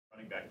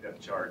back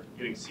depth chart,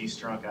 getting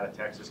Seastrunk out of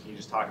Texas. Can you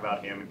just talk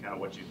about him and kind of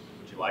what you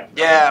like?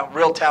 Yeah,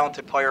 real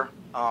talented player.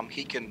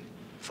 He can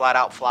flat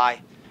out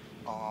fly.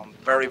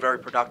 Very, very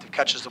productive.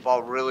 Catches the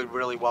ball really,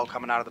 really well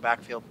coming out of the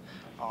backfield.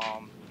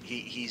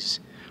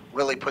 He's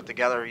really put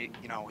together.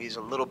 He's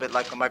a little bit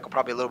like LaMichael,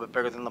 probably a little bit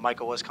bigger than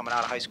LaMichael was coming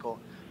out of high school.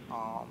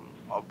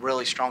 A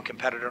really strong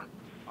competitor.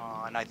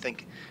 And I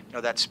think,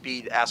 that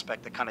speed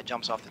aspect that kind of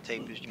jumps off the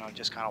tape is,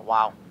 just kind of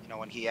wow,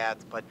 when he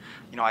adds. But,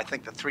 I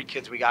think the three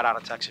kids we got out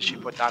of Texas, you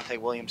put Dante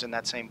Williams in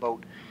that same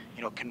boat,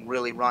 can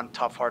really run,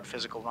 tough, hard,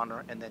 physical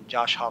runner. And then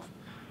Josh Huff,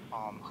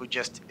 who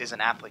just is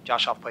an athlete.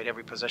 Josh Huff played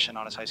every position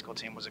on his high school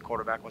team, was a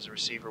quarterback, was a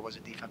receiver, was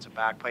a defensive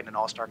back, played in an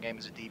all-star game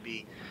as a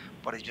DB.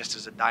 But he just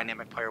is a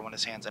dynamic player with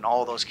his hands. And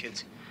all those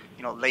kids,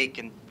 Lake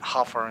and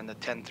Huff are in the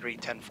 10-3,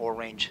 10-4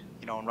 range,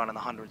 and running the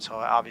 100. So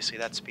obviously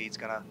that speed's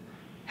going to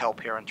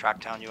help here in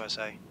Tracktown,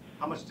 USA.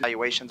 How much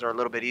evaluations are a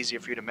little bit easier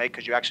for you to make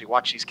because you actually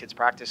watch these kids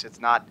practice. It's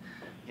not,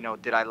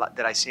 did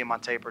I see them on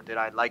tape or did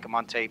I like them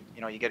on tape?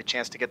 You get a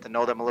chance to get to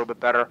know them a little bit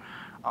better.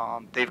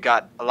 They've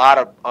got a lot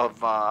of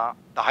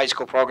the high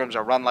school programs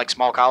are run like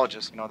small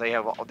colleges. They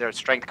have their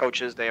strength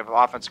coaches, they have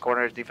offensive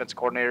coordinators, defensive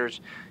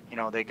coordinators.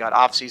 They got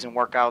off-season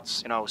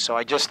workouts. So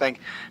I just think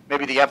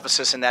maybe the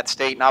emphasis in that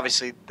state and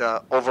obviously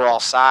the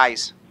overall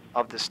size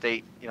of the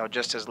state,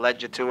 just has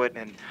led you to it.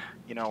 And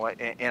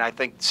and I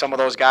think some of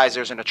those guys,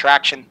 there's an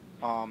attraction.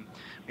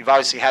 We've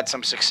obviously had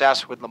some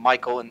success with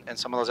LaMichael and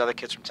some of those other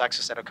kids from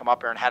Texas that have come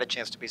up here and had a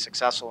chance to be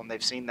successful, and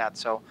they've seen that.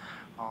 So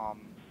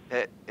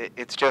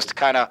it's just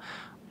kind of,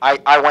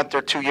 I went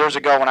there 2 years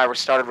ago when I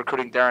started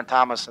recruiting Darren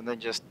Thomas, and then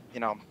just,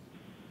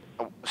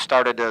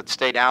 started to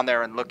stay down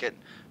there and look at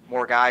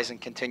more guys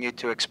and continue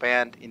to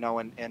expand,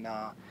 and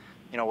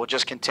we'll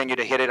just continue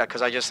to hit it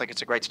because I just think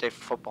it's a great state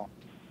for football.